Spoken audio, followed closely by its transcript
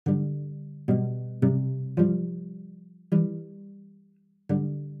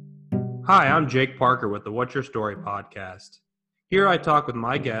Hi, I'm Jake Parker with the What's Your Story podcast. Here I talk with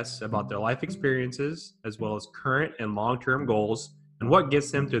my guests about their life experiences, as well as current and long-term goals, and what gets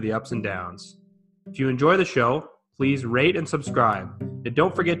them through the ups and downs. If you enjoy the show, please rate and subscribe. And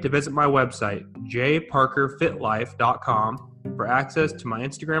don't forget to visit my website, jparkerfitlife.com, for access to my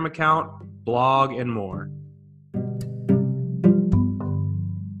Instagram account, blog, and more.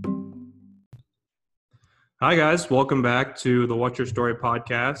 Hi, guys. Welcome back to the What's Your Story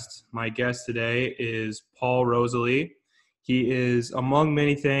podcast. My guest today is Paul Rosalie. He is, among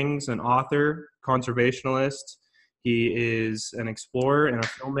many things, an author, conservationalist. He is an explorer and a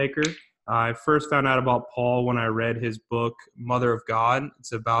filmmaker. I first found out about Paul when I read his book, Mother of God.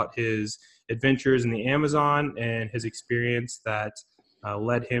 It's about his adventures in the Amazon and his experience that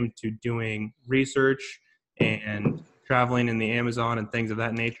led him to doing research and traveling in the Amazon and things of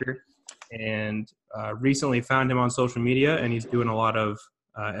that nature. And recently found him on social media, and he's doing a lot of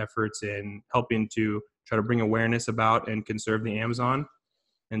efforts in helping to try to bring awareness about and conserve the Amazon.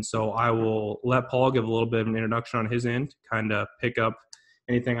 And so I will let Paul give a little bit of an introduction on his end, kind of pick up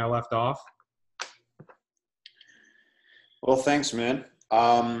anything I left off. Well, thanks, man.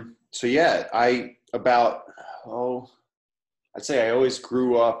 I'd say I always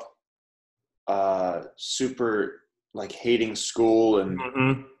grew up super like hating school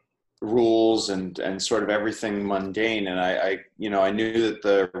and rules and sort of everything mundane. And I knew that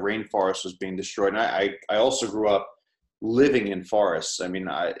the rainforest was being destroyed. And I also grew up living in forests. I mean,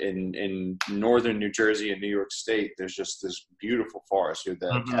 in northern New Jersey and New York State, there's just this beautiful forest. You have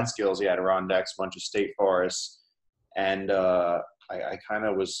the Catskills, the Adirondacks, a bunch of state forests. And I kind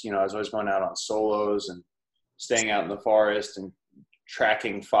of was, I was always going out on solos and staying out in the forest and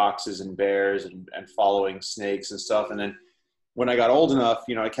tracking foxes and bears and following snakes and stuff. And then when I got old enough,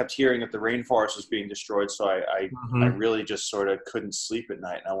 I kept hearing that the rainforest was being destroyed. So I really just sort of couldn't sleep at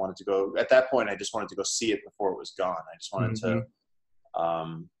night. And I wanted to go, at that point, I just wanted to go see it before it was gone. I just wanted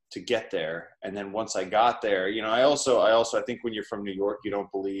to get there. And then once I got there, I think when you're from New York, you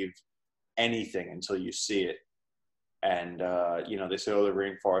don't believe anything until you see it. And, they say, oh, the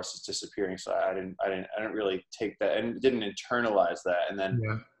rainforest is disappearing. So I didn't really take that and didn't internalize that. And then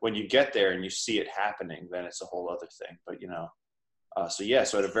when you get there and you see it happening, then it's a whole other thing. But, so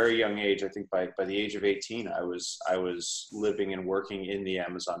at a very young age, I think by the age of 18, I was living and working in the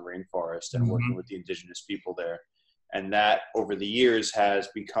Amazon rainforest and working with the indigenous people there. And that over the years has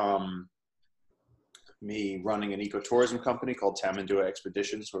become me running an ecotourism company called Tamandua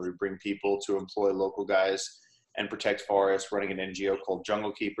Expeditions, where we bring people to employ local guys and protect forests, running an NGO called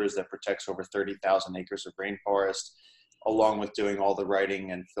Jungle Keepers that protects over 30,000 acres of rainforest, along with doing all the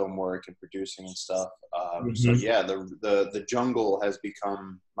writing and film work and producing and stuff. The jungle has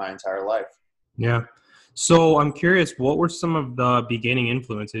become my entire life. Yeah. So I'm curious, what were some of the beginning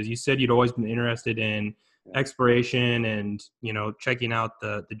influences? You said you'd always been interested in exploration and, checking out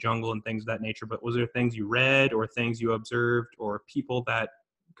the jungle and things of that nature, but was there things you read or things you observed or people that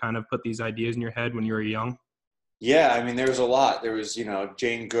kind of put these ideas in your head when you were young? Yeah, I mean, there was a lot. There was,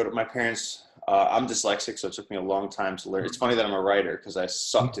 Jane Goodall. My parents, I'm dyslexic, so it took me a long time to learn. It's funny that I'm a writer because I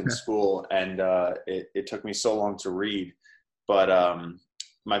sucked in school and it took me so long to read. But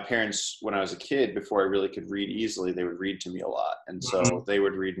my parents, when I was a kid, before I really could read easily, they would read to me a lot. And so they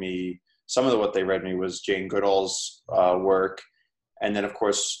would read me, what they read me was Jane Goodall's work. And then, of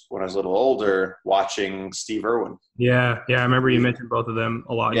course, when I was a little older, watching Steve Irwin. Yeah, I remember you mentioned both of them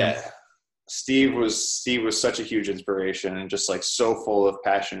a lot. Yeah. Steve was such a huge inspiration and just like so full of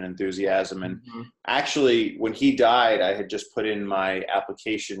passion and enthusiasm. And actually, when he died, I had just put in my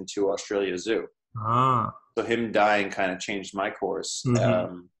application to Australia Zoo. So him dying kind of changed my course.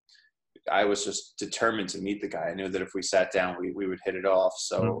 I was just determined to meet the guy. I knew that if we sat down, we would hit it off.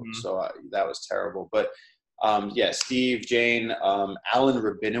 So that was terrible. But Steve, Jane, Alan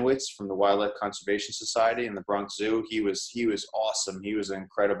Rabinowitz from the Wildlife Conservation Society in the Bronx Zoo. He was awesome. He was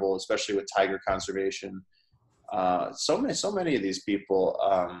incredible, especially with tiger conservation. So many of these people.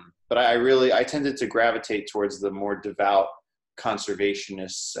 But I tended to gravitate towards the more devout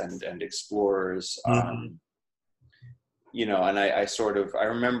conservationists and explorers. And I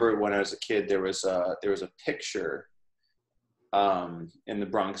remember when I was a kid, there was a picture in the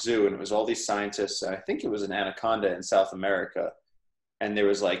Bronx Zoo, and it was all these scientists. I think it was an anaconda in South America, and there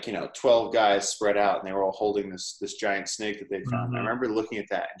was 12 guys spread out, and they were all holding this giant snake that they found. I remember looking at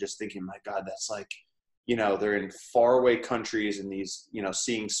that and just thinking, my God, that's they're in faraway countries and these,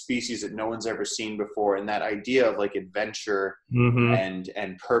 seeing species that no one's ever seen before, and that idea of adventure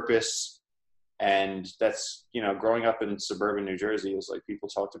and purpose And that's, growing up in suburban New Jersey is like people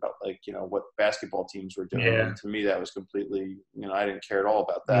talked about like, what basketball teams were doing. Yeah. And to me, that was completely, I didn't care at all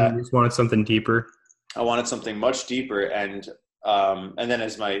about You that. just wanted something deeper. I wanted something much deeper. And then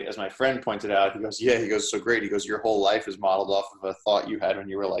as my friend pointed out, he goes, so great. He goes, your whole life is modeled off of a thought you had when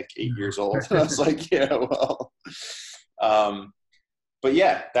you were like 8 years old. And I was like, yeah, well, but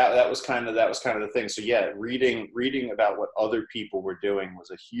yeah, that was kind of the thing. So yeah, reading about what other people were doing was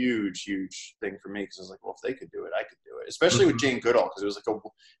a huge thing for me, because I was like, well, if they could do it, I could do it. Especially with Jane Goodall, because it was like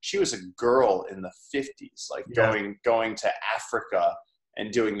she was a girl in the 50s, like going to Africa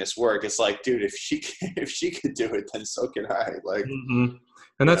and doing this work. It's like, dude, if she could do it, then so can I. Like,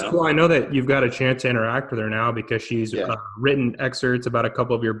 and that's cool. I know that you've got a chance to interact with her now, because she's written excerpts about a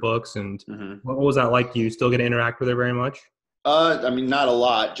couple of your books. And what was that like? Do you still get to interact with her very much? I mean, not a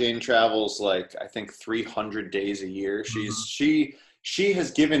lot. Jane travels like, I think 300 days a year. She has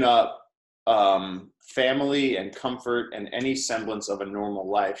given up family and comfort and any semblance of a normal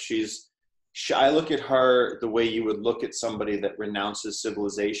life. I look at her the way you would look at somebody that renounces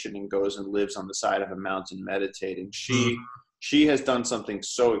civilization and goes and lives on the side of a mountain meditating. She has done something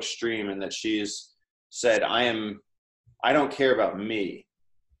so extreme, in that she's said, I don't care about me.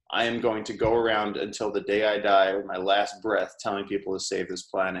 I am going to go around until the day I die with my last breath telling people to save this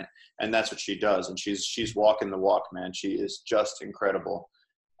planet. And that's what she does. And she's walking the walk, man. She is just incredible.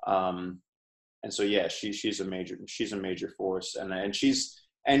 And so, yeah, she's a major force. And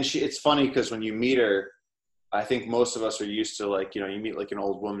it's funny, because when you meet her, I think most of us are used to, like, you meet like an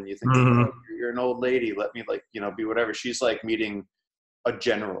old woman, you think, oh, you're an old lady, let me, like, be whatever. She's like meeting a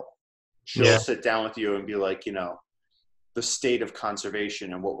general. She'll sit down with you and be like, the state of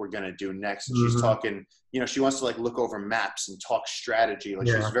conservation and what we're going to do next. And she's talking, she wants to like look over maps and talk strategy. Like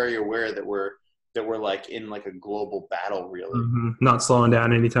she's very aware that we're like in like a global battle, really. Not slowing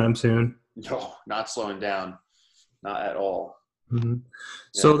down anytime soon. No, not slowing down. Not at all.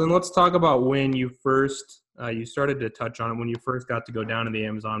 So then let's talk about when you first, you started to touch on it, when you first got to go down to the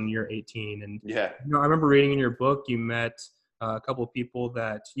Amazon when you're 18. And I remember reading in your book, you met a couple of people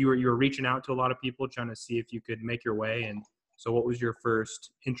that you were reaching out to a lot of people trying to see if you could make your way. And so what was your first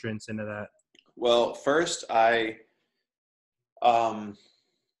entrance into that? Well, first I think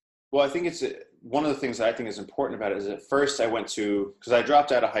it's one of the things that I think is important about it is at first I went to, because I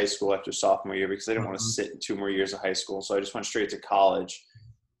dropped out of high school after sophomore year because I didn't want to sit in 2 more years of high school. So I just went straight to college.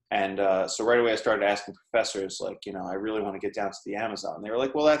 And so right away I started asking professors, like, I really want to get down to the Amazon. And they were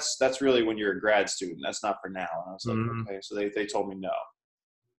like, well, that's really when you're a grad student. That's not for now. And I was like, okay. So they told me no.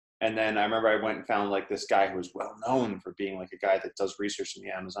 And then I remember I went and found like this guy who was well known for being like a guy that does research in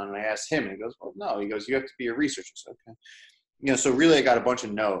the Amazon. And I asked him, and he goes, well, no. He goes, you have to be a researcher. So, okay. So really I got a bunch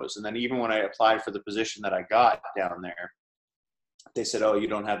of no's. And then even when I applied for the position that I got down there, they said, oh, you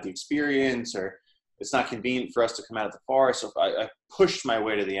don't have the experience, or it's not convenient for us to come out of the forest. So I pushed my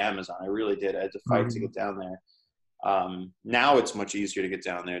way to the Amazon. I really did. I had to fight to get down there. Now it's much easier to get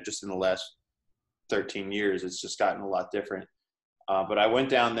down there. Just in the last 13 years, it's just gotten a lot different. But I went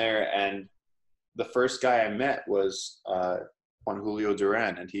down there, and the first guy I met was Juan Julio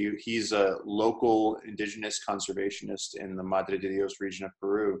Duran, and he's a local indigenous conservationist in the Madre de Dios region of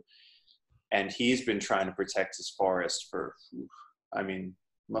Peru. And he's been trying to protect his forest for,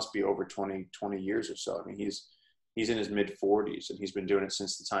 must be over 20 years or so. I mean, he's in his mid 40s, and he's been doing it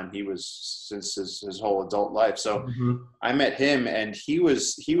since the time since his whole adult life. So I met him, and he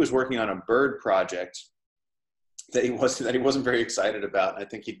was working on a bird project that he wasn't very excited about. And I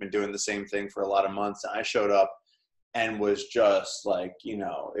think he'd been doing the same thing for a lot of months. And I showed up and was just like,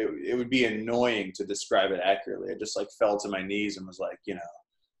 it would be annoying to describe it accurately. I just like fell to my knees and was like,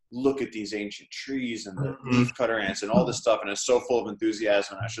 look at these ancient trees and the leaf cutter ants and all this stuff. And it's so full of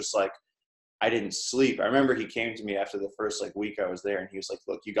enthusiasm. And I was just like, I didn't sleep. I remember he came to me after the first like week I was there, and he was like,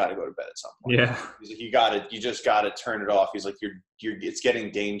 look, you got to go to bed at some point. Yeah. He's like, you just got to turn it off. He's like, it's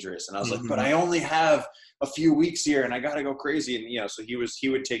getting dangerous. And I was like, but I only have a few weeks here and I got to go crazy. And, so he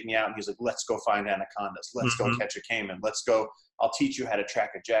would take me out, and he's like, let's go find anacondas. Let's go catch a caiman. Let's go. I'll teach you how to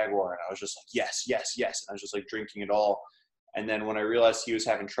track a jaguar. And I was just like, yes, yes, yes. And I was just like drinking it all. And then when I realized he was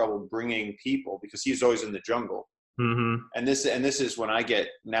having trouble bringing people, because he's always in the jungle. And this is when I get,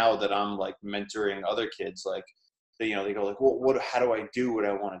 now that I'm like mentoring other kids, like, they go like, well, how do I do what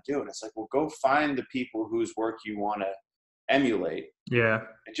I want to do? And it's like, well, go find the people whose work you want to emulate. Yeah.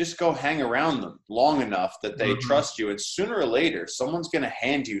 And just go hang around them long enough that they trust you. And sooner or later, someone's going to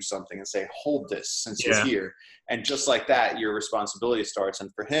hand you something and say, hold this since he's here. And just like that, your responsibility starts.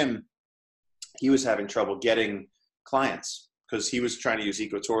 And for him, he was having trouble getting clients, because he was trying to use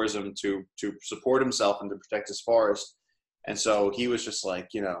ecotourism to support himself and to protect his forest. And so he was just like,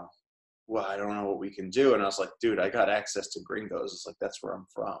 well, I don't know what we can do. And I was like, dude, I got access to Gringos. It's like, that's where I'm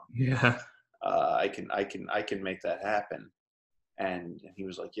from. Yeah. I can make that happen. And he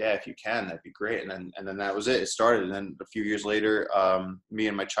was like, yeah, if you can, that'd be great. And then that was it. It started. And then a few years later, me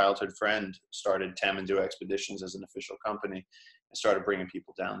and my childhood friend started Tamandua Expeditions as an official company and started bringing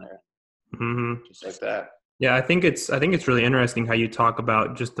people down there. Mm-hmm. Just like that. Yeah, I think it's really interesting how you talk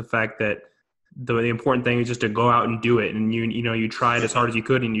about just the fact that the important thing is just to go out and do it, and you tried as hard as you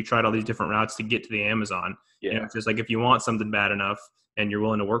could, and you tried all these different routes to get to the Amazon. Yeah. You know, it's just like if you want something bad enough and you're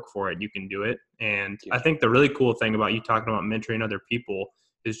willing to work for it, you can do it. And Yeah. I think the really cool thing about you talking about mentoring other people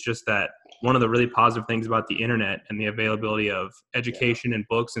is just that one of the really positive things about the internet and the availability of education and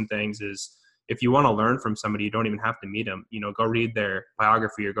books and things is if you want to learn from somebody, you don't even have to meet them. You know, go read their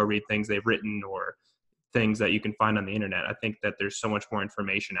biography or go read things they've written or things that you can find on the internet. I think that there's so much more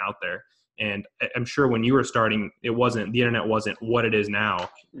information out there. And I'm sure when you were starting, the internet wasn't what it is now,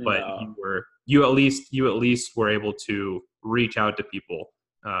 but No. you at least were able to reach out to people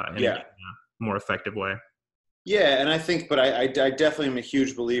in a more effective way. Yeah. And I think, but I definitely am a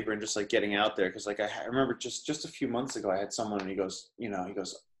huge believer in just like getting out there. Cause like, I remember just a few months ago, I had someone and he goes,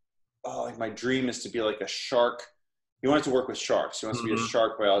 oh, like my dream is to be like a shark. He wanted to work with sharks. He wants to be a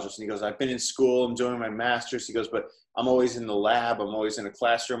shark biologist. And he goes, I've been in school. I'm doing my master's. He goes, but I'm always in the lab. I'm always in a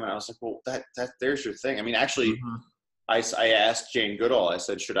classroom. And I was like, well, there's your thing. I mean, actually, I asked Jane Goodall, I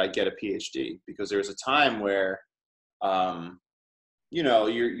said, should I get a PhD? Because there was a time where,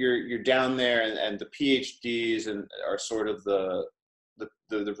 you're down there and the PhDs and are sort of the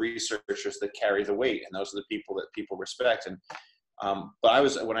researchers that carry the weight. And those are the people that people respect. And,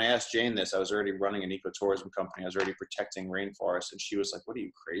 but when I asked Jane this, I was already running an ecotourism company. I was already protecting rainforests. And she was like, what are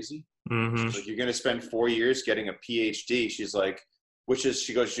you, crazy? She's like, you're going to spend 4 years getting a PhD. She's like,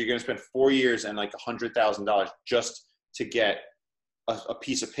 she goes, you're going to spend 4 years and like $100,000 just to get a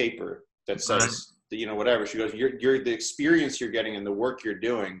piece of paper that says, whatever. She goes, you're the experience you're getting and the work you're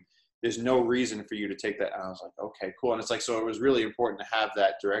doing. There's no reason for you to take that. And I was like, okay, cool. And it's like, so it was really important to have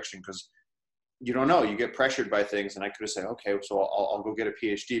that direction because you don't know, you get pressured by things. And I could have said, okay, so I'll go get a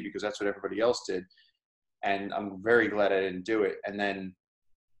PhD because that's what everybody else did. And I'm very glad I didn't do it. And then,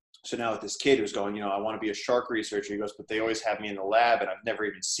 so now with this kid who's going, I want to be a shark researcher. He goes, but they always have me in the lab and I've never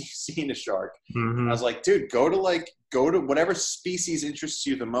even seen a shark. I was like, dude, go to whatever species interests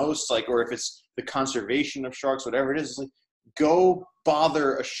you the most. Like, or if it's the conservation of sharks, whatever it is, it's like, go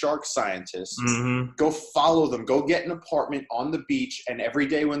bother a shark scientist, go follow them, go get an apartment on the beach. And every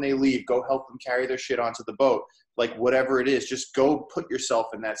day when they leave, go help them carry their shit onto the boat. Like whatever it is, just go put yourself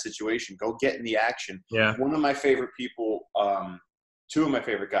in that situation, go get in the action. Yeah. One of my favorite people, two of my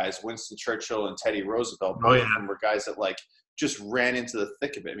favorite guys, Winston Churchill and Teddy Roosevelt, both of them were guys that like just ran into the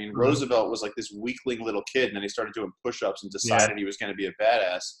thick of it. I mean, Roosevelt was like this weakling little kid and then he started doing push-ups and decided he was going to be a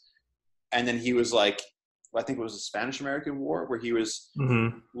badass. And then he was like, I think it was the Spanish-American War where he was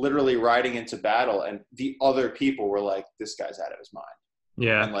literally riding into battle and the other people were like, this guy's out of his mind.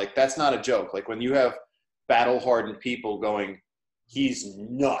 Yeah. And like, that's not a joke. Like when you have battle-hardened people going, he's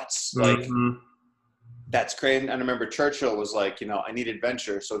nuts. Like that's crazy. And I remember Churchill was like, I need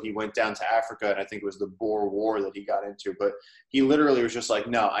adventure. So he went down to Africa and I think it was the Boer War that he got into, but he literally was just like,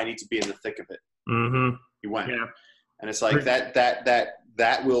 no, I need to be in the thick of it. He went. Yeah. And it's like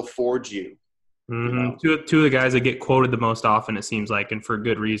that will forge you. Two of the guys that get quoted the most often, it seems like, and for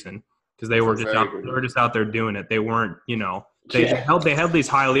good reason, because they were just out there doing it. They weren't, they held these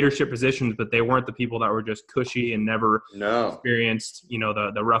high leadership positions, but they weren't the people that were just cushy and never experienced,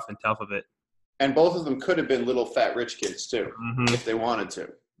 the rough and tough of it. And both of them could have been little fat rich kids too, if they wanted to.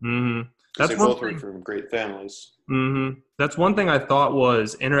 That's they both were from great families. That's one thing I thought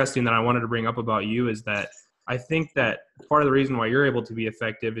was interesting that I wanted to bring up about you is that I think that part of the reason why you're able to be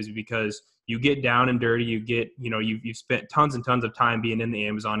effective is because you get down and dirty. You get, you've spent tons and tons of time being in the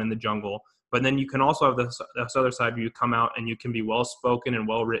Amazon, in the jungle. But then you can also have this other side where you come out and you can be well-spoken and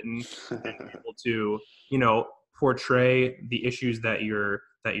well-written and able to, portray the issues that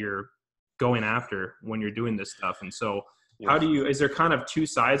you're going after when you're doing this stuff. And so is there kind of two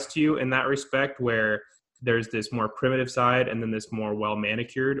sides to you in that respect where there's this more primitive side and then this more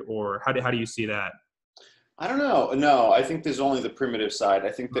well-manicured, or how do you see that? I don't know. No, I think there's only the primitive side.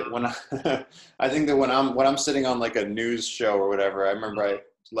 I think that when I'm sitting on like a news show or whatever, I remember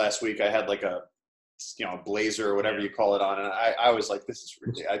last week I had like a blazer or whatever you call it on, and I was like, this is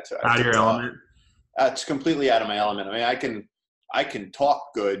really out of your element. It's completely out of my element. I mean, I can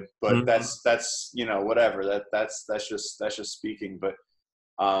talk good, but that's whatever. That's just speaking. But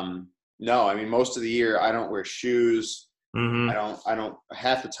no, I mean, most of the year I don't wear shoes. I don't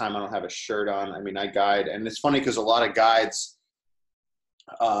half the time I don't have a shirt on. I mean, I guide, and it's funny because a lot of guides,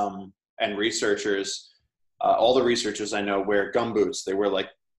 and researchers, all the researchers I know wear gum boots. They wear like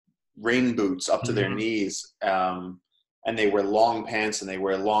rain boots up to their knees. And they wear long pants and they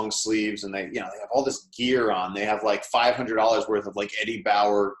wear long sleeves, and they have all this gear on. They have like $500 worth of like Eddie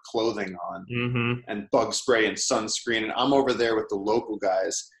Bauer clothing on, and bug spray and sunscreen. And I'm over there with the local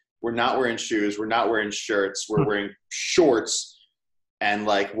guys. We're not wearing shoes. We're not wearing shirts. We're wearing shorts and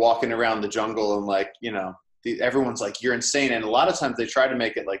like walking around the jungle. And like, everyone's like, you're insane. And a lot of times they try to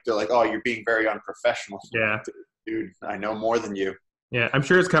make it like, they're like, oh, you're being very unprofessional. Yeah. Dude, I know more than you. Yeah, I'm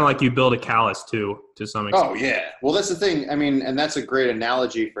sure it's kind of like you build a callus too, to some extent. Oh yeah, well that's the thing. I mean, and that's a great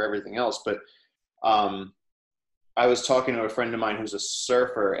analogy for everything else. But I was talking to a friend of mine who's a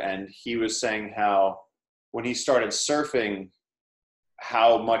surfer, and he was saying how when he started surfing,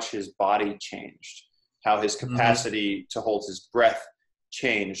 how much his body changed, how his capacity to hold his breath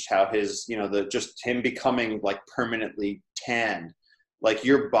changed, how his just him becoming like permanently tanned. Like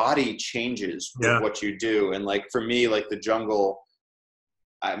your body changes with what you do, and like for me, like the jungle.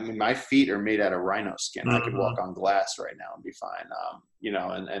 I mean, my feet are made out of rhino skin. I could walk on glass right now and be fine.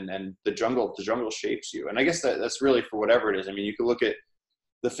 And the jungle shapes you. And I guess that's really for whatever it is. I mean, you could look at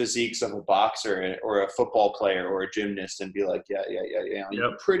the physiques of a boxer or a football player or a gymnast and be like,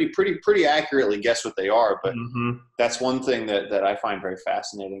 you pretty accurately guess what they are. But that's one thing that I find very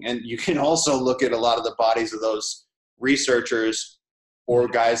fascinating. And you can also look at a lot of the bodies of those researchers or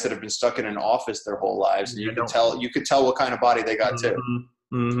guys that have been stuck in an office their whole lives. And you could tell what kind of body they got too.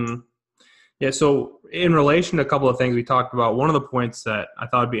 Yeah. So in relation to a couple of things we talked about, one of the points that I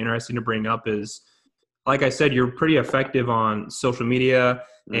thought would be interesting to bring up is, like I said, you're pretty effective on social media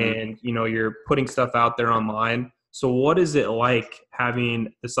and, you're putting stuff out there online. So what is it like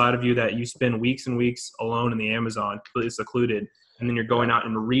having the side of you that you spend weeks and weeks alone in the Amazon, completely secluded, and then you're going out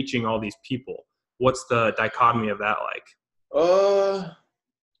and reaching all these people? What's the dichotomy of that like?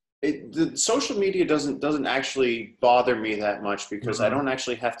 The social media doesn't actually bother me that much because I don't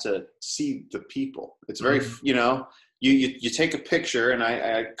actually have to see the people. It's very, you take a picture and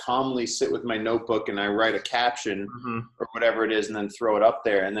I calmly sit with my notebook and I write a caption or whatever it is and then throw it up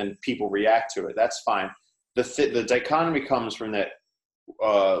there and then people react to it. That's fine. The dichotomy comes from that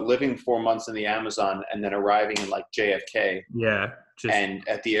living 4 months in the Amazon and then arriving in like JFK and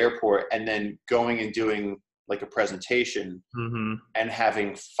at the airport and then going and doing like a presentation and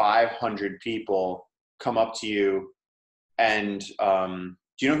having 500 people come up to you. And do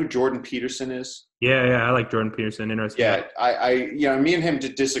you know who Jordan Peterson is? Yeah, I like Jordan Peterson. Interesting. Yeah, I me and him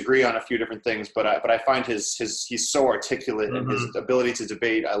did disagree on a few different things, but I find he's so articulate and his ability to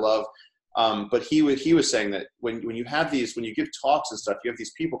debate I love. But he was saying that when you give talks and stuff, you have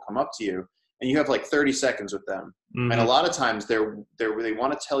these people come up to you and you have like 30 seconds with them, and a lot of times they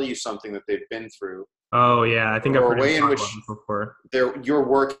want to tell you something that they've been through. Oh yeah, I think I've heard a way in which before. Your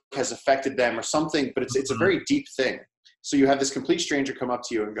work has affected them or something, but it's a very deep thing. So you have this complete stranger come up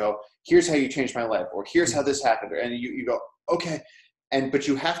to you and go, "Here's how you changed my life," or "Here's how this happened," and you go, "Okay," but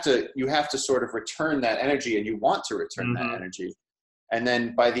you have to sort of return that energy, and you want to return that energy. And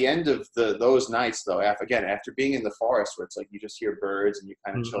then by the end of those nights, though, after being in the forest where it's like you just hear birds and you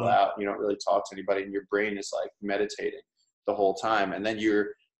kind of chill out, and you don't really talk to anybody, and your brain is like meditating the whole time, and then you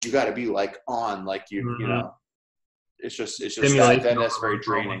got to be like on, like it's just then that's very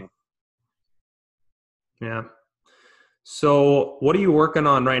draining. Yeah. So what are you working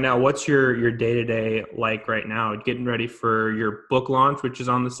on right now? What's your day-to-day like right now? Getting ready for your book launch, which is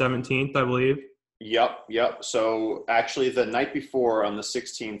on the 17th, I believe. Yep. So actually the night before on the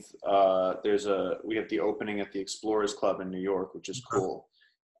 16th, we have the opening at the Explorers Club in New York, which is cool.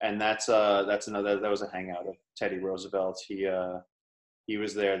 And that was a hangout of Teddy Roosevelt. He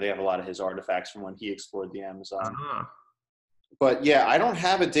was there. They have a lot of his artifacts from when he explored the Amazon. But yeah, I don't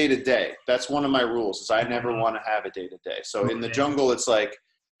have a day-to-day. That's one of my rules is I never want to have a day-to-day. So in the jungle, it's like,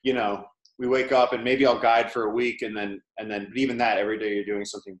 we wake up and maybe I'll guide for a week and then even that every day you're doing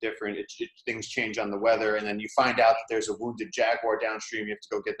something different. Things change on the weather. And then you find out that there's a wounded jaguar downstream. You have to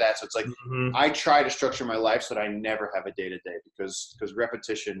go get that. So it's like, I try to structure my life so that I never have a day-to-day because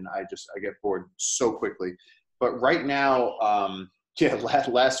repetition, I get bored so quickly. But right now,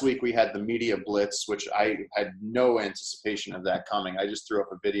 last week we had the media blitz, which I had no anticipation of that coming. I just threw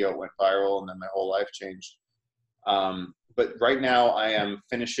up a video, it went viral, and then my whole life changed. But right now I am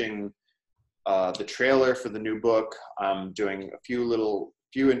finishing the trailer for the new book. I'm doing a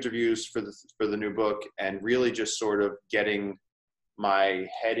few interviews for the new book and really just sort of getting my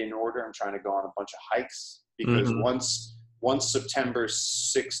head in order. I'm trying to go on a bunch of hikes because once September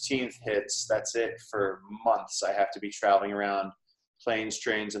 16th hits, that's it for months. I have to be traveling around planes,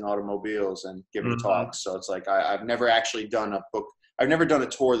 trains, and automobiles and giving talks. So it's like I've never actually done a book. I've never done a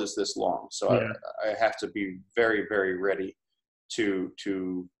tour this long. So Yeah. I have to be very, very ready to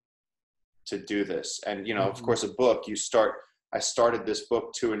do this. And, you know, of course, a book, I started this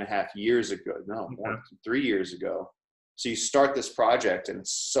book 2.5 years ago. No, more, 3 years ago. So you start this project and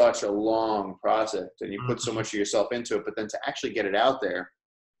it's such a long project and you put so much of yourself into it, but then to actually get it out there,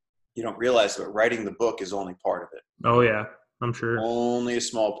 you don't realize that writing the book is only part of it. Oh yeah, I'm sure. Only a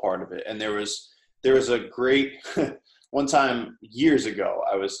small part of it. And there was a great, one time years ago,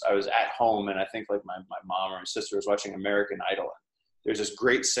 I was at home and I think like my mom or my sister was watching American Idol. There's this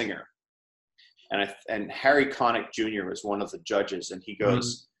great singer and Harry Connick Jr. was one of the judges. And he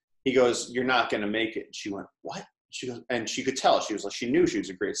goes, "You're not going to make it." And she went, "What?" She goes, and she could tell, she knew she was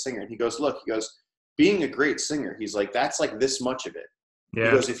a great singer. And he goes, "Look," he goes, "being a great singer," he's like, "that's like this much of it." Yeah.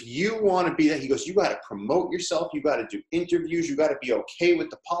 He goes, "If you want to be that," he goes, "you got to promote yourself. You got to do interviews. You got to be okay with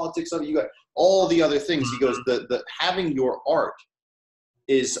the politics of it. You got all the other things." He goes, the having your art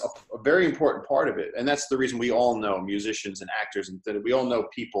is a very important part of it. And that's the reason we all know musicians and actors, and that we all know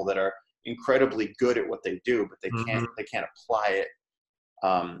people that are incredibly good at what they do, but they can't apply it.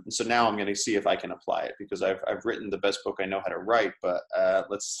 So now I'm going to see if I can apply it, because I've written the best book I know how to write, but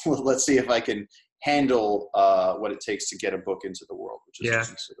let's see if I can handle what it takes to get a book into the world, which is a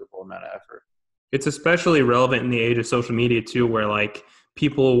considerable amount of effort. It's especially relevant in the age of social media too, where like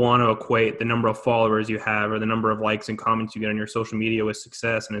people want to equate the number of followers you have or the number of likes and comments you get on your social media with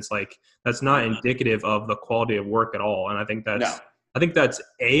success. And it's like, that's not indicative of the quality of work at all. And I think that's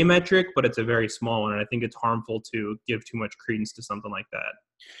a metric, but it's a very small one. And I think it's harmful to give too much credence to something like that.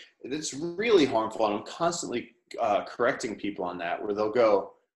 It's really harmful. And I'm constantly correcting people on that, where they'll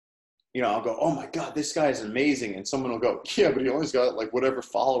go, you know, I'll go, "Oh my God, this guy is amazing." And someone will go, "Yeah, but he always got like whatever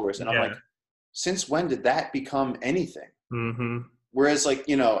followers." And I'm like, since when did that become anything? Mm-hmm. Whereas like,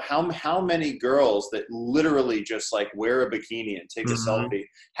 you know, how many girls that literally just like wear a bikini and take a selfie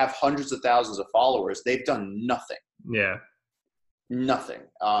have hundreds of thousands of followers? They've done nothing. Yeah. Nothing.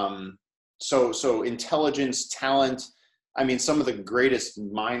 So intelligence, talent. I mean, some of the greatest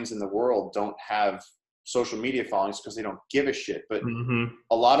minds in the world don't have social media followings because they don't give a shit. But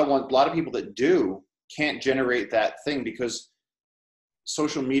a lot of people that do can't generate that thing because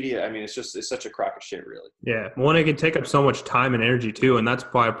social media, I mean, it's such a crock of shit, really. Yeah. One, it can take up so much time and energy too. And that's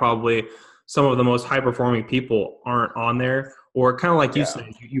why probably some of the most high performing people aren't on there, or kind of like you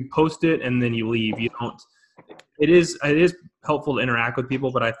said, you post it and then you leave. You don't, it is helpful to interact with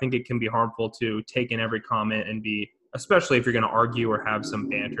people, but I think it can be harmful to take in every comment and especially if you're going to argue or have some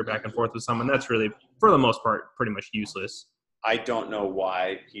banter back and forth with someone, that's really, for the most part, pretty much useless. I don't know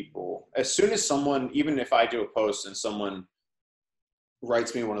why people, as soon as someone, even if I do a post and someone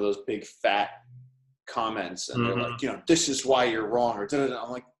writes me one of those big fat comments and they're like, you know, "this is why you're wrong," or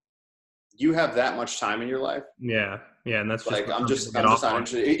I'm like, you have that much time in your life? Yeah. And that's like, I'm just not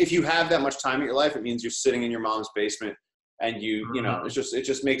interested. If you have that much time in your life, it means you're sitting in your mom's basement and you know, it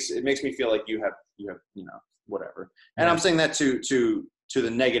just makes me feel like you have, you know, whatever. And I'm saying that to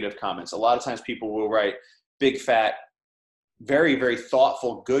the negative comments. A lot of times people will write big fat, very, very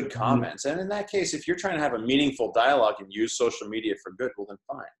thoughtful, good comments. And in that case, if you're trying to have a meaningful dialogue and use social media for good, well then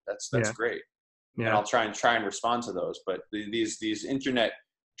fine. That's great. Yeah. And I'll try and respond to those. But these internet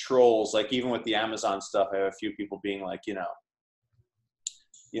trolls, like even with the Amazon stuff, I have a few people being like, you know,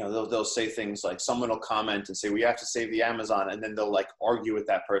 they'll say things like, someone will comment and say, "we have to save the Amazon," and then they'll like argue with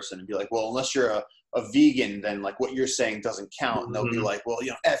that person and be like, "well, unless you're a vegan, then like what you're saying doesn't count." And they'll be like, "well,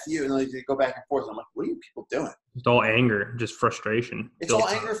 you know, F you," and they go back and forth. And I'm like, what are you people doing? It's all anger, just frustration. It's all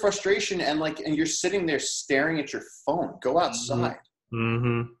anger, frustration, and you're sitting there staring at your phone. Go outside.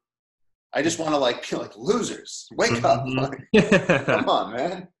 I just want to be like, losers, wake up. Come on,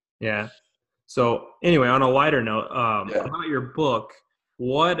 man. Yeah. So anyway, on a lighter note, about your book,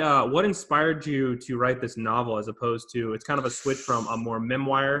 what inspired you to write this novel as opposed to, it's kind of a switch from a more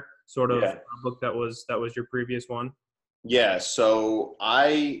memoir sort of book that was your previous one? Yeah. So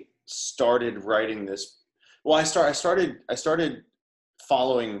I started writing this. Well, I started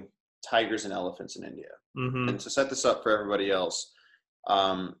following tigers and elephants in India. And to set this up for everybody else,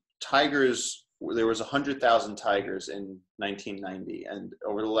 tigers, there was 100,000 tigers in 1990. And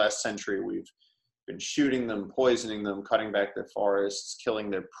over the last century, we've been shooting them, poisoning them, cutting back their forests,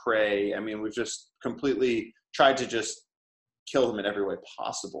 killing their prey. I mean, we've just completely tried to just kill them in every way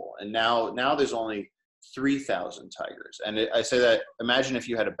possible. And now there's only 3,000 tigers. And I say that, imagine if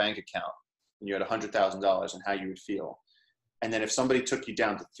you had a bank account and you had $100,000 and how you would feel. And then if somebody took you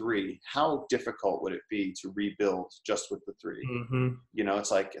down to 3, how difficult would it be to rebuild just with the 3? You know, it's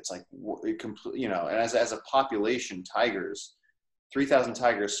like you know, and as a population, tigers, 3,000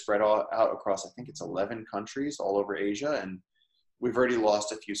 tigers spread out across, I think it's 11 countries all over Asia. And we've already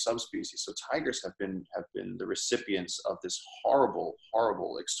lost a few subspecies. So tigers have been the recipients of this horrible,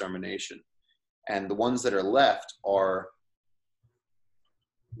 horrible extermination. And the ones that are left are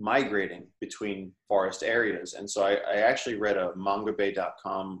migrating between forest areas. And so I actually read a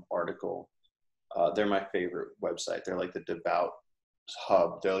mangabay.com article. They're my favorite website. They're like the devout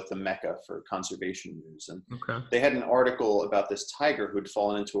hub. They're like the mecca for conservation news. And they had an article about this tiger who'd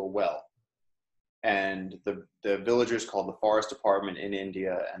fallen into a well. And the villagers called the forest department in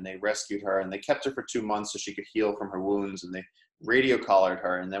India, and they rescued her, and they kept her for 2 months so she could heal from her wounds, and they radio collared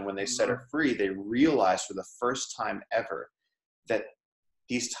her. And then when they set her free, they realized for the first time ever that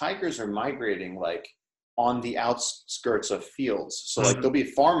these tigers are migrating like on the outskirts of fields. So like there'll be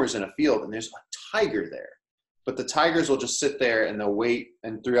farmers in a field and there's a tiger there, but the tigers will just sit there and they'll wait,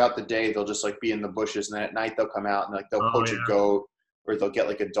 and throughout the day they'll just like be in the bushes, and then at night they'll come out and like they'll poach a goat, or they'll get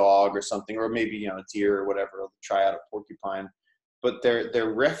like a dog or something, or maybe, a deer or whatever, they'll try out a porcupine. But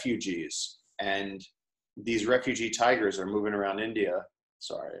they're refugees, and these refugee tigers are moving around India.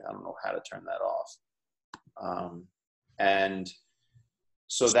 Sorry, I don't know how to turn that off. And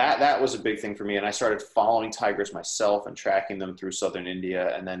so that was a big thing for me. And I started following tigers myself and tracking them through southern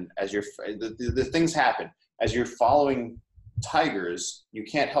India. And then as the things happen, as you're following tigers, you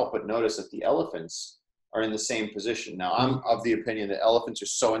can't help but notice that the elephants are in the same position. Now, I'm of the opinion that elephants are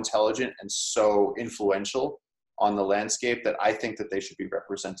so intelligent and so influential on the landscape that I think that they should be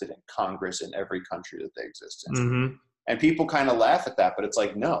represented in Congress in every country that they exist in. And people kind of laugh at that, but it's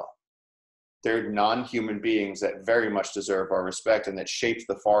like, no, they're non-human beings that very much deserve our respect and that shaped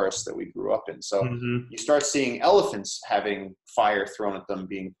the forests that we grew up in. So you start seeing elephants having fire thrown at them,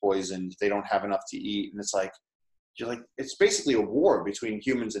 being poisoned. They don't have enough to eat. And it's like, it's basically a war between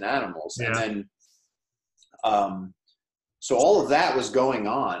humans and animals. And then, so all of that was going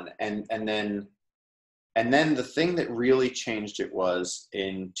on. And then the thing that really changed it was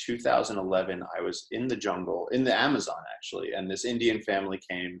in 2011, I was in the jungle, in the Amazon actually, and this Indian family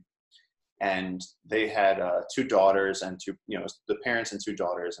came, and they had 2 daughters and the parents and 2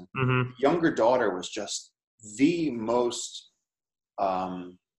 daughters. And the younger daughter was just the most,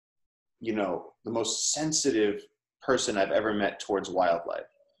 the most sensitive person I've ever met towards wildlife.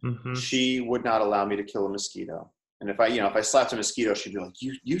 She would not allow me to kill a mosquito. And if I slapped a mosquito, she'd be like,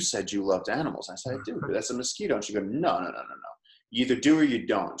 you said you loved animals. And I said, I do, but that's a mosquito. And she'd go, no. You either do or you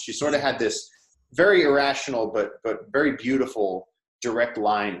don't. She sort of had this very irrational, but very beautiful, direct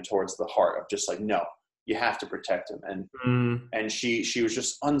line towards the heart of just like, no, you have to protect him. And she was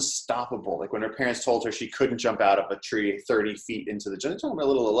just unstoppable. Like when her parents told her she couldn't jump out of a tree 30 feet into the jungle, talking about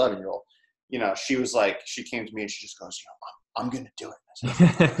a little 11-year-old, she was like, she came to me and she just goes, I'm going to do it. I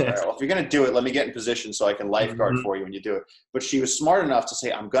said, all right, well, if you're going to do it, let me get in position so I can lifeguard for you when you do it. But she was smart enough to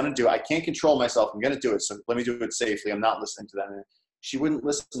say, I'm going to do it. I can't control myself. I'm going to do it. So let me do it safely. I'm not listening to them. And she wouldn't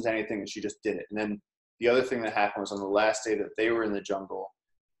listen to anything, and she just did it. And then the other thing that happened was on the last day that they were in the jungle,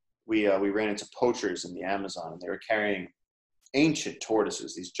 we ran into poachers in the Amazon, and they were carrying ancient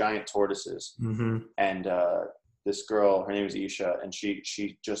tortoises, these giant tortoises. And this girl, her name was Isha, and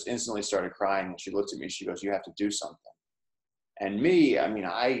she just instantly started crying, and she looked at me and she goes, you have to do something. And me,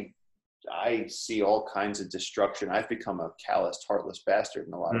 I see all kinds of destruction. I've become a calloused, heartless bastard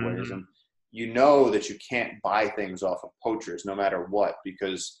in a lot of ways. And that you can't buy things off of poachers no matter what,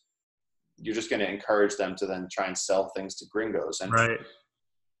 because you're just going to encourage them to then try and sell things to gringos. And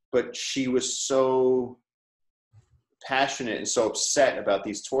but she was so passionate and so upset about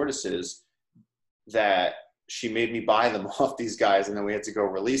these tortoises that she made me buy them off these guys, and then we had to go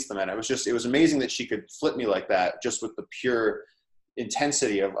release them. And it was amazing that she could flip me like that, just with the pure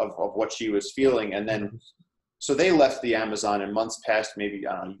intensity of what she was feeling. And then, so they left the Amazon, and months passed, maybe,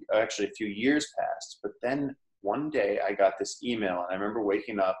 actually a few years passed. But then one day I got this email, and I remember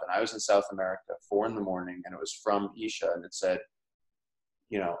waking up, and I was in South America, 4 a.m, and it was from Isha, and it said,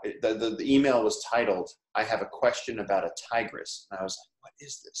 the email was titled, I have a question about a tigress. And I was like, what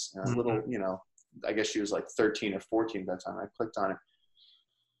is this? And a little, I guess she was like 13 or 14 at that time. I clicked on it,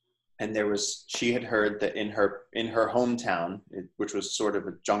 and she had heard that in her hometown, which was sort of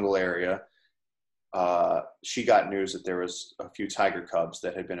a jungle area, she got news that there was a few tiger cubs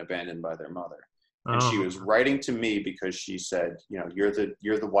that had been abandoned by their mother. And she was writing to me because she said, you're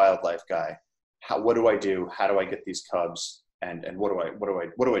the wildlife guy. What do I do? How do I get these cubs? And what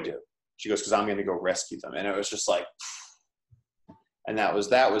do I do? She goes, because I'm going to go rescue them. And it was just like, and that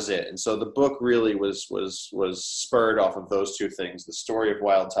was it. And so the book really was spurred off of those 2 things: the story of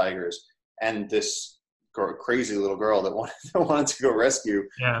wild tigers and this crazy little girl that wanted to go rescue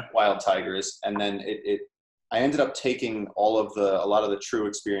wild tigers. And then I ended up taking a lot of the true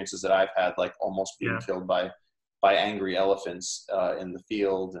experiences that I've had, like almost being killed by by angry elephants in the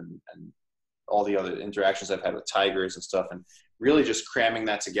field, and all the other interactions I've had with tigers and stuff, and really just cramming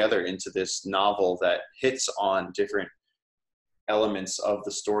that together into this novel that hits on different elements of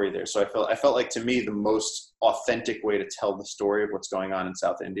the story there. So I felt like, to me, the most authentic way to tell the story of what's going on in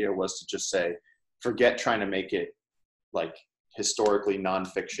South India was to just say, forget trying to make it like historically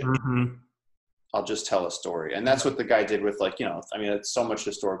nonfiction. Mm-hmm. I'll just tell a story. And that's what the guy did with, like, you know, I mean, it's so much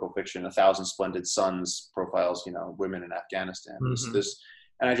historical fiction, 1,000 Splendid Suns profiles, you know, women in Afghanistan. Mm-hmm.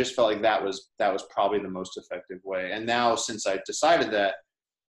 And I just felt like that was probably the most effective way. And now, since I decided that,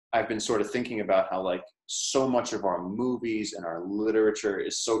 I've been sort of thinking about how, like, so much of our movies and our literature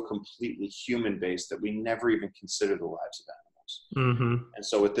is so completely human based that we never even consider the lives of animals. Mm-hmm. And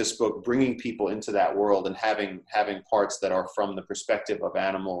so with this book, bringing people into that world and having parts that are from the perspective of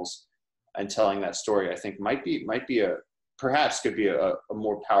animals and telling that story, I think might be perhaps could be a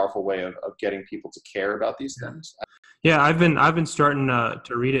more powerful way of getting people to care about these things. Yeah, I've been starting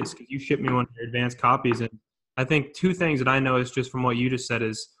to read it because you shipped me one of your advanced copies, and I think two things that I noticed just from what you just said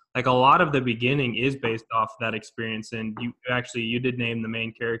is, like, a lot of the beginning is based off that experience, and you did name the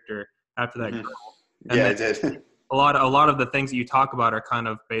main character after that girl. And yeah, I did. a lot of the things that you talk about are kind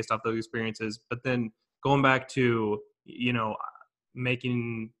of based off those experiences. But then going back to, you know,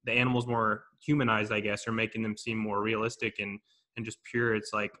 making the animals more humanized, I guess, or making them seem more realistic and just pure,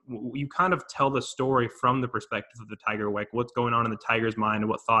 it's like you kind of tell the story from the perspective of the tiger, like what's going on in the tiger's mind and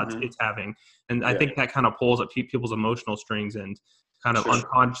what thoughts it's having. And I think that kind of pulls at people's emotional strings, and kind of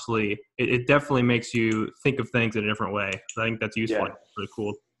unconsciously, it definitely makes you think of things in a different way. So I think that's useful. Yeah. It's really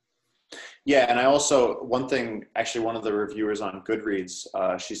cool. Yeah, and I also, one thing, actually, one of the reviewers on Goodreads,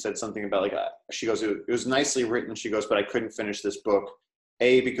 she said something about, like, she goes, it was nicely written, she goes, but I couldn't finish this book,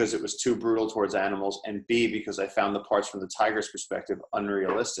 A, because it was too brutal towards animals, and B, because I found the parts from the tiger's perspective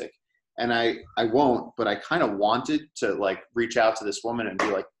unrealistic. And I won't, but I kind of wanted to, like, reach out to this woman and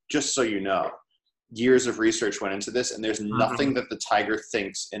be like, just so you know, years of research went into this, and there's nothing that the tiger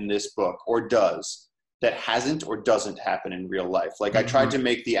thinks in this book or does that hasn't or doesn't happen in real life. Like, I tried to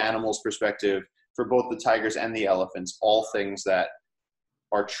make the animals' perspective for both the tigers and the elephants all things that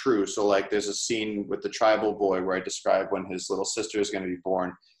are true. So, like, there's a scene with the tribal boy where I describe when his little sister is going to be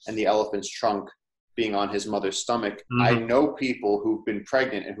born and the elephant's trunk being on his mother's stomach. I know people who've been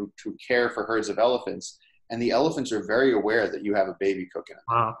pregnant and who care for herds of elephants, and the elephants are very aware that you have a baby cooking.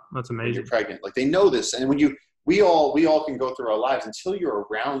 Wow, that's amazing. When you're pregnant, like, they know this. And when we all can go through our lives until you're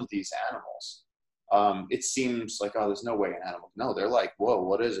around these animals. It seems like, oh, there's no way an animal. No, they're like, whoa,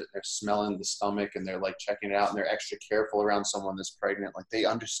 what is it? They're smelling the stomach and they're, like, checking it out, and they're extra careful around someone that's pregnant. Like, they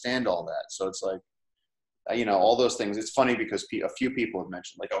understand all that. So it's like, you know, all those things. It's funny because a few people have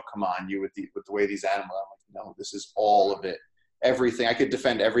mentioned, like, oh, come on, you with the way these animals. I'm like, no, this is all of it. Everything. I could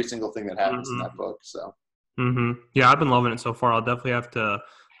defend every single thing that happens in that book. So. Yeah, I've been loving it so far. I'll definitely have to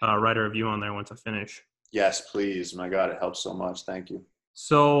write a review on there once I finish. Yes, please. My God, it helps so much. Thank you.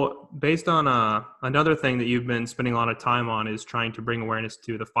 So based on another thing that you've been spending a lot of time on is trying to bring awareness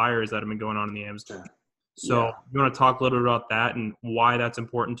to the fires that have been going on in the Amazon. So you want to talk a little bit about that and why that's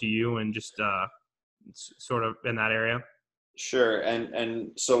important to you, and just sort of in that area? Sure.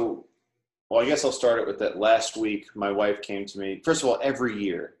 And so, well, I guess I'll start it with that. Last week, my wife came to me. First of all, every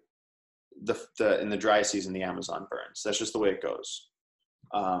year, in the dry season, the Amazon burns. That's just the way it goes.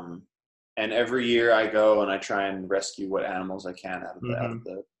 And every year I go and I try and rescue what animals I can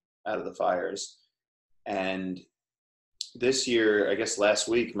out of the fires. And this year, I guess last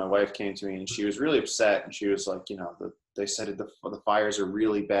week, my wife came to me and she was really upset, and she was like, you know, they said the fires are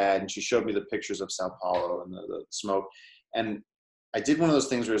really bad, and she showed me the pictures of Sao Paulo and the smoke. And I did one of those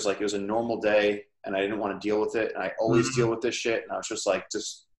things where it was a normal day and I didn't want to deal with it, and I always deal with this shit, and I was just like,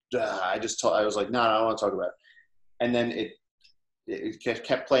 I was like, no, I don't want to talk about it. And then it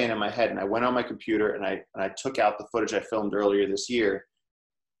kept playing in my head, and I went on my computer and I took out the footage I filmed earlier this year,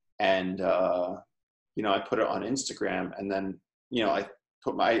 and you know, I put it on Instagram, and then, you know, I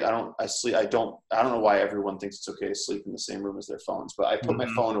don't know why everyone thinks it's okay to sleep in the same room as their phones, but I put my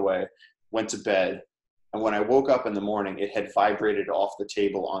phone away, went to bed, and when I woke up in the morning, it had vibrated off the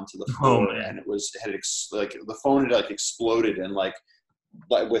table onto the floor, and the phone had, like, exploded, and like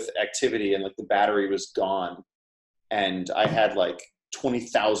with activity, and like the battery was gone. And I had like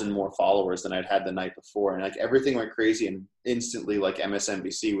 20,000 more followers than I'd had the night before. And like everything went crazy, and instantly, like,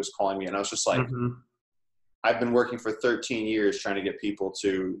 MSNBC was calling me, and I was just like, I've been working for 13 years trying to get people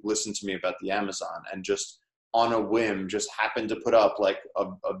to listen to me about the Amazon, and just on a whim, just happened to put up like a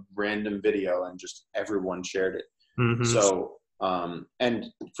random video, and just everyone shared it. So, and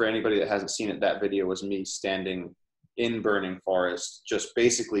for anybody that hasn't seen it, that video was me standing in burning forest, just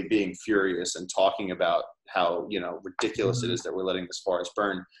basically being furious and talking about how ridiculous it is that we're letting this forest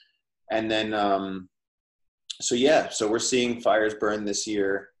burn. And then so we're seeing fires burn this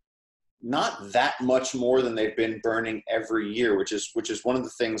year, not that much more than they've been burning every year, which is one of the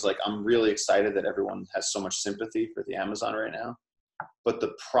things, like, I'm really excited that everyone has so much sympathy for the Amazon right now. But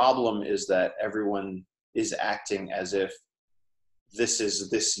the problem is that everyone is acting as if this is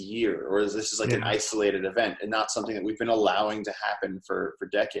this year, or this is like an isolated event and not something that we've been allowing to happen for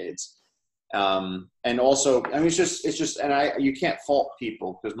decades. And also, I mean, it's just, and you can't fault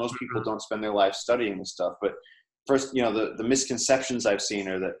people, because most people don't spend their life studying this stuff. But first, the misconceptions I've seen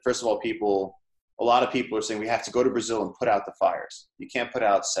are that, first of all, a lot of people are saying we have to go to Brazil and put out the fires. You can't put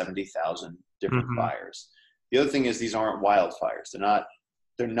out 70,000 different fires. The other thing is, these aren't wildfires.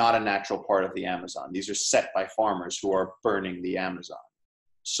 They're not a natural part of the Amazon. These are set by farmers who are burning the Amazon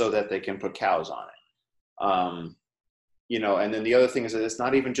so that they can put cows on it. And then the other thing is that it's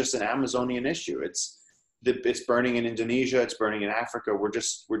not even just an Amazonian issue. It's burning in Indonesia. It's burning in Africa. We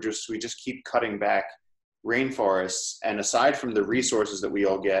just keep cutting back rainforests. And aside from the resources that we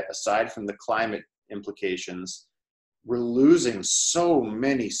all get, aside from the climate implications, we're losing so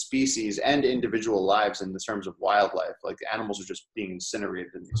many species and individual lives in the terms of wildlife. Like, the animals are just being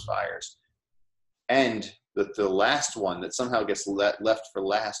incinerated in these fires. And the last one that somehow gets left for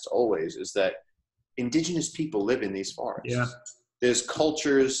last always is that indigenous people live in these forests. Yeah. There's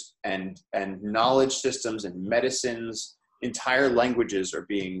cultures and knowledge systems and medicines. Entire languages are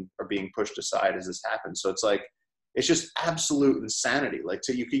being pushed aside as this happens. So it's just absolute insanity. Like,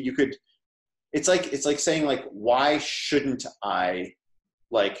 so you could. It's like saying, like, why shouldn't I,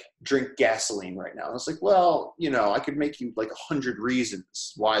 like, drink gasoline right now? And it's like, well, I could make you like 100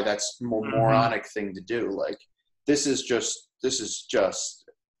 reasons why that's a moronic thing to do. Like,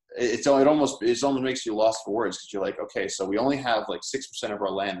 it almost makes you lost for words, because you're like, okay, so we only have like 6% of our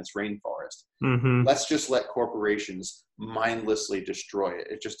land that's rainforest. Let's just let corporations mindlessly destroy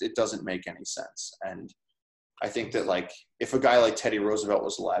it. It doesn't make any sense. And I think that, like, if a guy like Teddy Roosevelt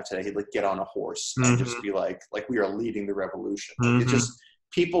was alive today, he'd, like, get on a horse and just be like we are leading the revolution. Like, it's just,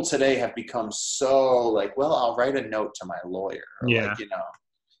 people today have become so, like, well, I'll write a note to my lawyer. Or, like,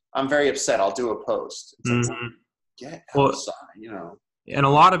 I'm very upset, I'll do a post. It's like, get outside, And a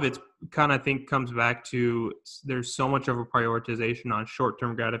lot of it kind of, I think, comes back to, there's so much of a prioritization on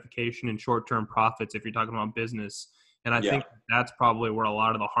short-term gratification and short-term profits if you're talking about business. And I think that's probably where a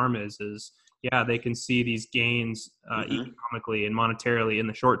lot of the harm is they can see these gains economically and monetarily in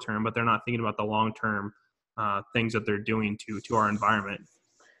the short term, but they're not thinking about the long-term things that they're doing to our environment.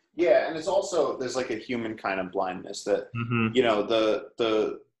 Yeah, and it's also, there's like a human kind of blindness that,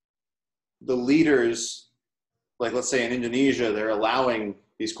 the leaders, like, let's say in Indonesia, they're allowing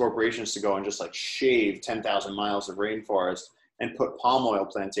these corporations to go and just, like, shave 10,000 miles of rainforest and put palm oil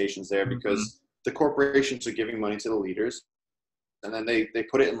plantations there because the corporations are giving money to the leaders. And then they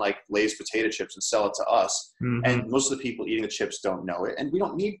put it in, like, Lay's potato chips and sell it to us. And most of the people eating the chips don't know it. And we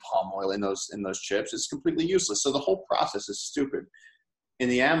don't need palm oil in those chips. It's completely useless. So the whole process is stupid. In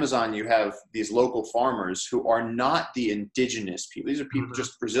the Amazon, you have these local farmers who are not the indigenous people. These are people,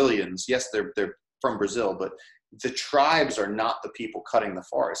 just Brazilians. Yes, they're from Brazil, but the tribes are not the people cutting the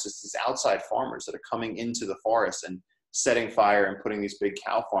forest. It's these outside farmers that are coming into the forest and setting fire and putting these big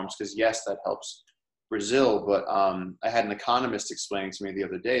cow farms, because yes, that helps Brazil. But I had an economist explaining to me the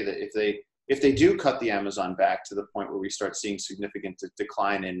other day that if they do cut the Amazon back to the point where we start seeing significant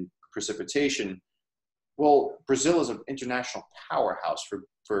decline in precipitation, well, Brazil is an international powerhouse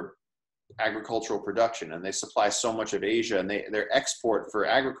for agricultural production, and they supply so much of Asia, and their export for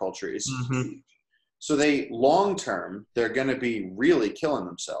agriculture is huge. So long term, they're going to be really killing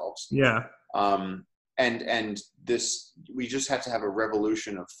themselves. Yeah. And this, we just have to have a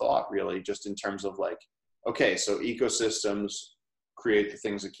revolution of thought, really, just in terms of, like, okay, so ecosystems create the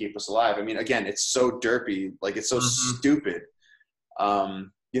things that keep us alive. I mean, again, it's so derpy, like, it's so stupid.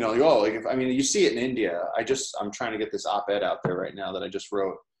 You see it in India. I'm trying to get this op-ed out there right now that I just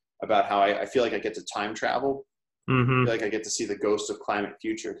wrote about how I feel like I get to time travel. I feel like I get to see the ghost of climate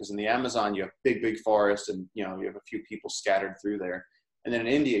future, because in the Amazon, you have big forests, and, you have a few people scattered through there. And then in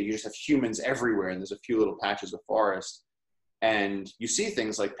India, you just have humans everywhere, and there's a few little patches of forest. And you see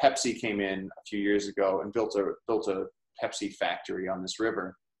things like Pepsi came in a few years ago and built a Pepsi factory on this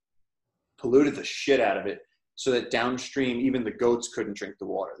river, polluted the shit out of it, so that downstream, even the goats couldn't drink the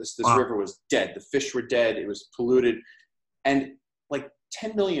water. This river was dead. The fish were dead. It was polluted. And like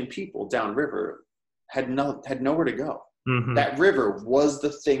 10 million people downriver had nowhere to go. That river was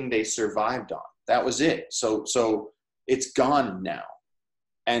the thing they survived on. That was it. So it's gone now.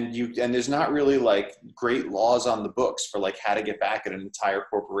 and there's not really like great laws on the books for like how to get back at an entire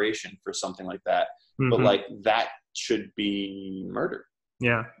corporation for something like that. But like that should be murder.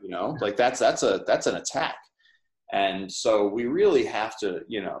 Yeah. Like that's an attack. And so we really have to,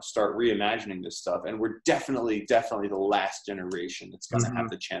 start reimagining this stuff. And we're definitely the last generation that's going to have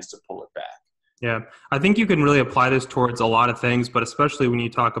the chance to pull it back. Yeah. I think you can really apply this towards a lot of things, but especially when you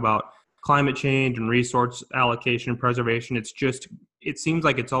talk about climate change and resource allocation and preservation, it seems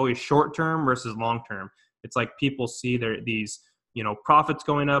like it's always short term versus long term. It's like people see these profits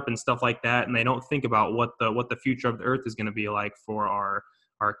going up and stuff like that, and they don't think about what the future of the earth is going to be like for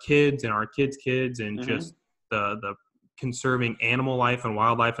our kids and our kids' kids, and just the conserving animal life and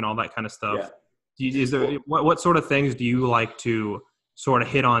wildlife and all that kind of stuff. Yeah. What sort of things do you like to sort of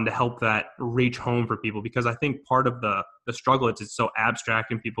hit on to help that reach home for people? Because I think part of the struggle is it's so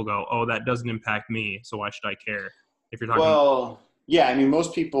abstract, and people go, oh, that doesn't impact me, so why should I care? If you're talking yeah, I mean,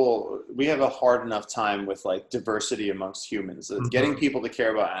 most people, we have a hard enough time with like diversity amongst humans. Getting people to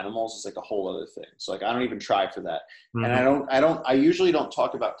care about animals is like a whole other thing. So like, I don't even try for that. And I usually don't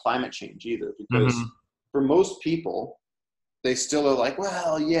talk about climate change either, because for most people, they still are like,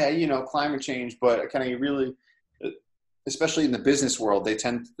 well, yeah, climate change, but kind of really, especially in the business world, they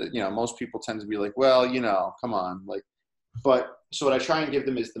tend to, most people tend to be like, well, come on. But so what I try and give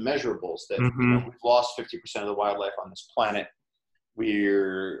them is the measurables that we've lost 50% of the wildlife on this planet.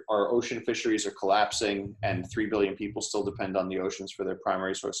 Our ocean fisheries are collapsing, and 3 billion people still depend on the oceans for their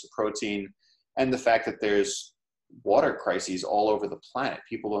primary source of protein. And the fact that there's water crises all over the planet.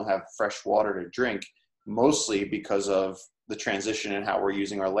 People don't have fresh water to drink, mostly because of the transition in how we're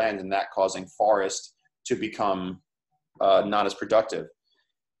using our land, and that causing forests to become not as productive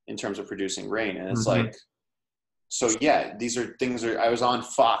in terms of producing rain. And it's like, so yeah, these are things I was on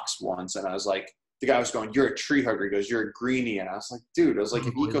Fox once, and I was like, the guy was going, you're a tree hugger. He goes, you're a greenie. And I was like, dude, if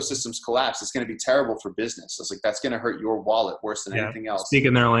ecosystems collapse, it's going to be terrible for business. I was like, that's going to hurt your wallet worse than anything else.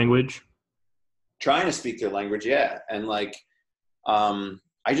 Speaking their language. Trying to speak their language. Yeah. And like, I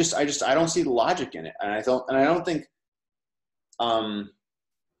don't see the logic in it. And I don't think,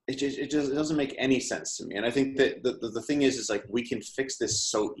 it doesn't make any sense to me. And I think that the thing is like, we can fix this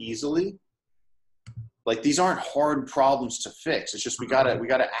so easily. Like, these aren't hard problems to fix. It's just, we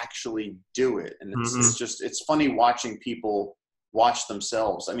gotta actually do it. And it's funny watching people watch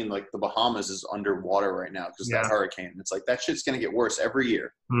themselves. I mean, like the Bahamas is underwater right now because of that hurricane. It's like, that shit's going to get worse every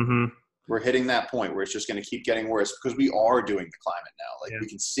year. We're hitting that point where it's just going to keep getting worse because we are doing the climate now. Like we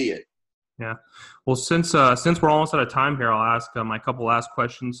can see it. Yeah. Well, since we're almost out of time here, I'll ask my couple last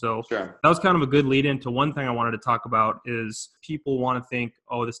questions. So sure. That was kind of a good lead into one thing I wanted to talk about is people want to think,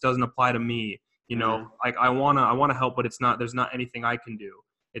 oh, this doesn't apply to me. Like I want to help, but there's not anything I can do.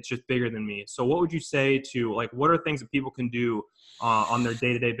 It's just bigger than me. So what would you say to, like, what are things that people can do on their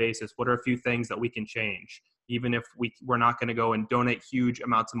day-to-day basis? What are a few things that we can change? Even if we're not going to go and donate huge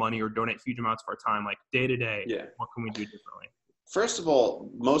amounts of money or donate huge amounts of our time, like day to day, what can we do differently? First of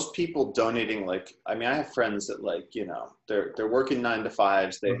all, most people donating, like, I mean, I have friends that like, they're working 9 to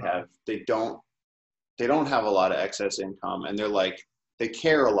 5s. They don't have a lot of excess income, and they're like, they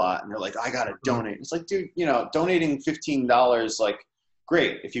care a lot, and they're like, I got to donate. It's like, dude, donating $15, like,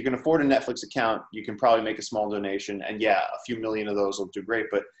 great. If you can afford a Netflix account, you can probably make a small donation. And yeah, a few million of those will do great.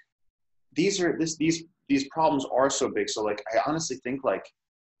 But these problems are so big. So like, I honestly think like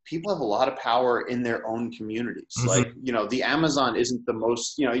people have a lot of power in their own communities. Like, the Amazon isn't the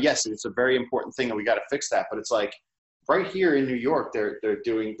most, yes, it's a very important thing and we got to fix that. But it's like right here in New York, they're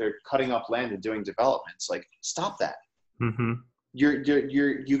cutting up land and doing developments. Like, stop that.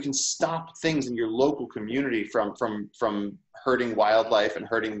 You can stop things in your local community from hurting wildlife and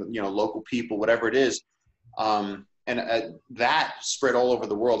hurting local people, whatever it is, and that spread all over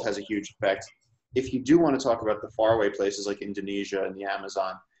the world has a huge effect. If you do want to talk about the faraway places like Indonesia and the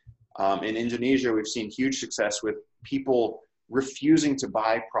Amazon, in Indonesia we've seen huge success with people refusing to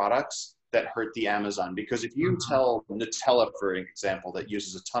buy products that hurt the Amazon, because if you tell Nutella, for example, that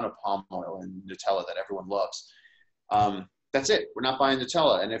uses a ton of palm oil in Nutella that everyone loves, that's it. We're not buying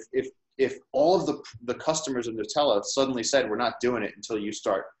Nutella. And if all of the customers of Nutella suddenly said, we're not doing it until you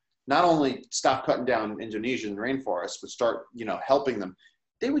start, not only stop cutting down Indonesian rainforests, but start, helping them,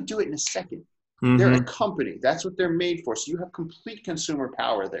 they would do it in a second. They're a company. That's what they're made for. So you have complete consumer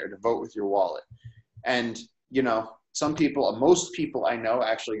power there to vote with your wallet. And, most people I know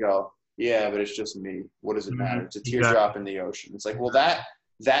actually go, yeah, but it's just me. What does it matter? It's a teardrop in the ocean. It's like, well,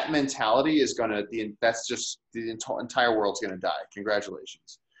 that mentality is that's just the entire world's going to die.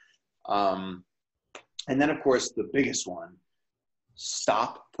 Congratulations. And then of course, the biggest one,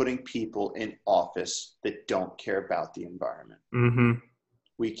 stop putting people in office that don't care about the environment.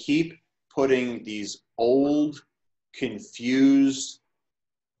 we keep putting these old, confused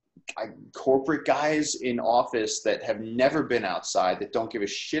corporate guys in office that have never been outside, that don't give a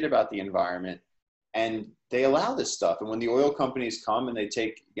shit about the environment, and they allow this stuff. And when the oil companies come and they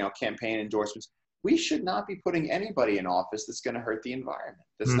take, campaign endorsements, we should not be putting anybody in office that's going to hurt the environment.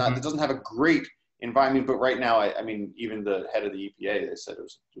 That doesn't have a great environment. But right now, I mean, even the head of the EPA, they said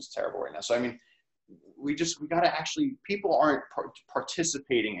it was terrible right now. So I mean, we got to actually, people aren't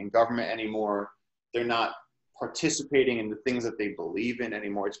participating in government anymore. They're not participating in the things that they believe in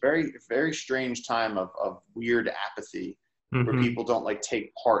anymore. It's very, very strange time of weird apathy where people don't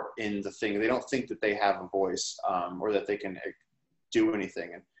take part in the thing. They don't think that they have a voice or that they can do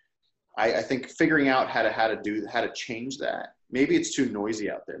anything. And I think figuring out how to change that. Maybe it's too noisy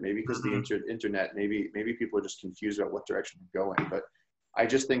out there. Maybe because the internet. Maybe people are just confused about what direction they're going. But I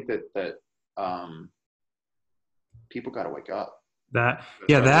just think that people got to wake up.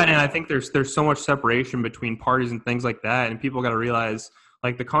 And I think there's so much separation between parties and things like that, and people got to realize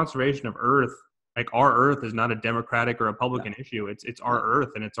the conservation of Earth. Our Earth is not a Democratic or Republican issue. It's our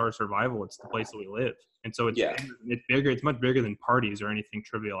Earth and it's our survival. It's the place that we live, and so it's bigger. It's much bigger than parties or anything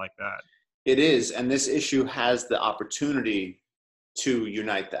trivial like that. It is, and this issue has the opportunity to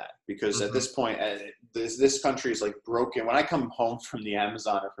unite that, because at this point, this country is broken. When I come home from the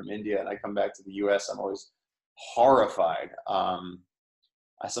Amazon or from India and I come back to the U.S., I'm always horrified.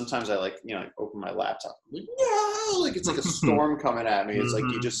 Sometimes I open my laptop. No, it's like a storm coming at me.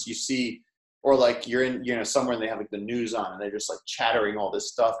 It's you see. Or you're in, somewhere and they have the news on and they're just chattering all this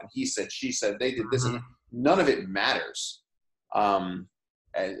stuff. And he said, she said, they did this, and none of it matters. And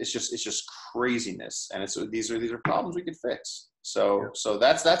it's just craziness. And these are problems we could fix. So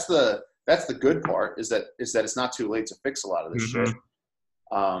that's the good part is that it's not too late to fix a lot of this shit.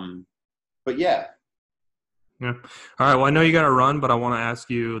 But yeah. Yeah. All right. Well, I know you got to run, but I want to ask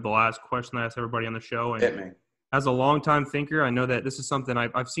you the last question I ask everybody on the show. And hit me. As a longtime thinker, I know that this is something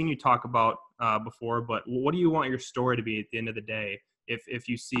I've seen you talk about before, but what do you want your story to be at the end of the day? If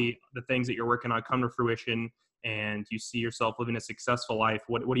you see the things that you're working on come to fruition and you see yourself living a successful life,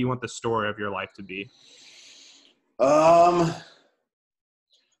 what do you want the story of your life to be? I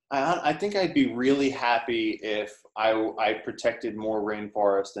think I'd be really happy if I protected more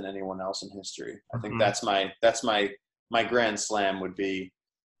rainforest than anyone else in history. I think that's my grand slam would be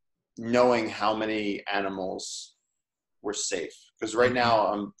knowing how many animals were safe. Because right now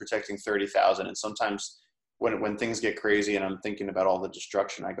I'm protecting 30,000, and sometimes when things get crazy and I'm thinking about all the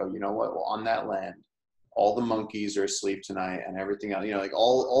destruction, I go, you know what? Well, on that land, all the monkeys are asleep tonight and everything else.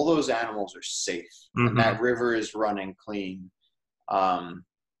 All those animals are safe, and that river is running clean.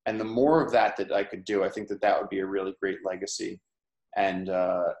 And the more of that I could do, I think that would be a really great legacy. And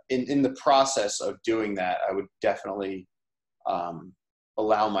in the process of doing that, I would definitely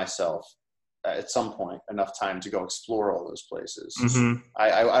allow myself at some point enough time to go explore all those places.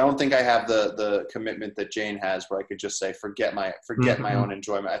 I don't think I have the commitment that Jane has, where I could just say forget my own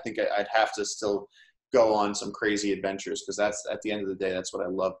enjoyment. I think I'd have to still go on some crazy adventures, because that's, at the end of the day, that's what I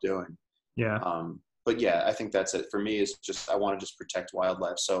love doing. But yeah, I think that's it for me. Is just I want to just protect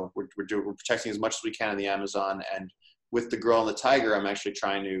wildlife. So we're protecting as much as we can in the Amazon, and with the Girl and the Tiger, I'm actually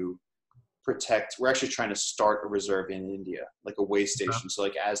trying to protect. We're actually trying to start a reserve in India, like a way station. So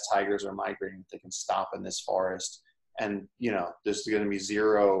as tigers are migrating, they can stop in this forest, and there's going to be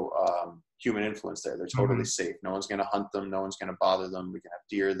zero human influence there. They're totally safe. No one's going to hunt them. No one's going to bother them. We can have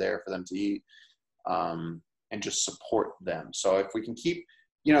deer there for them to eat, and just support them. So if we can keep,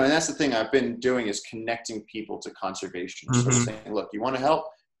 and that's the thing I've been doing, is connecting people to conservation. So saying, look, you want to help?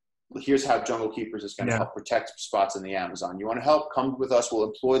 Here's how Jungle Keepers is going to help protect spots in the Amazon. You want to help? Come with us. We'll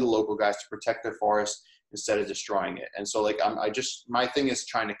employ the local guys to protect their forest instead of destroying it. And so my thing is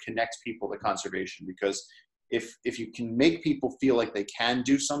trying to connect people to conservation, because if you can make people feel like they can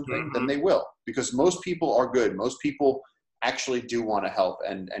do something, then they will, because most people are good. Most people actually do want to help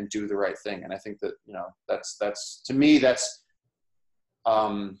and do the right thing. And I think that, that's to me, that's,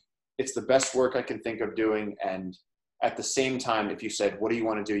 it's the best work I can think of doing. And at the same time, if you said, what do you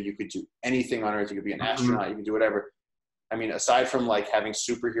want to do? You could do anything on Earth. You could be an astronaut. You can do whatever. I mean, aside from having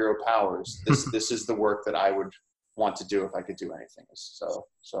superhero powers, this is the work that I would want to do if I could do anything. So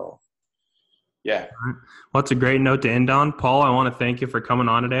yeah. Well, that's a great note to end on. Paul, I want to thank you for coming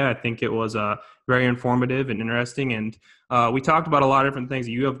on today. I think it was very informative and interesting. And we talked about a lot of different things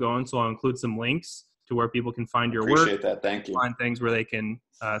that you have going. So I'll include some links to where people can find your work. Appreciate that. Thank you. Find things where they can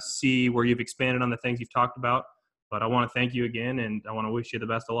see where you've expanded on the things you've talked about. But I want to thank you again, and I want to wish you the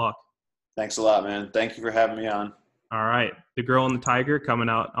best of luck. Thanks a lot, man. Thank you for having me on. All right. The Girl and the Tiger coming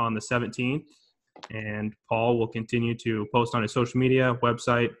out on the 17th. And Paul will continue to post on his social media,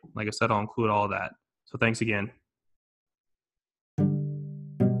 website. Like I said, I'll include all of that. So thanks again.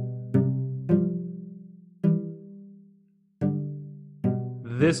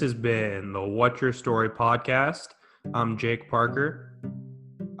 This has been the What's Your Story podcast. I'm Jake Parker.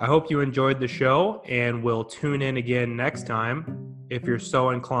 I hope you enjoyed the show and will tune in again next time. If you're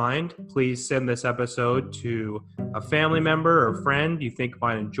so inclined, please send this episode to a family member or friend you think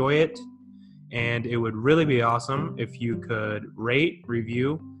might enjoy it. And it would really be awesome if you could rate,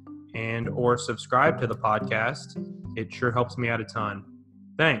 review, and or subscribe to the podcast. It sure helps me out a ton.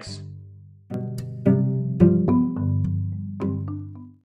 Thanks.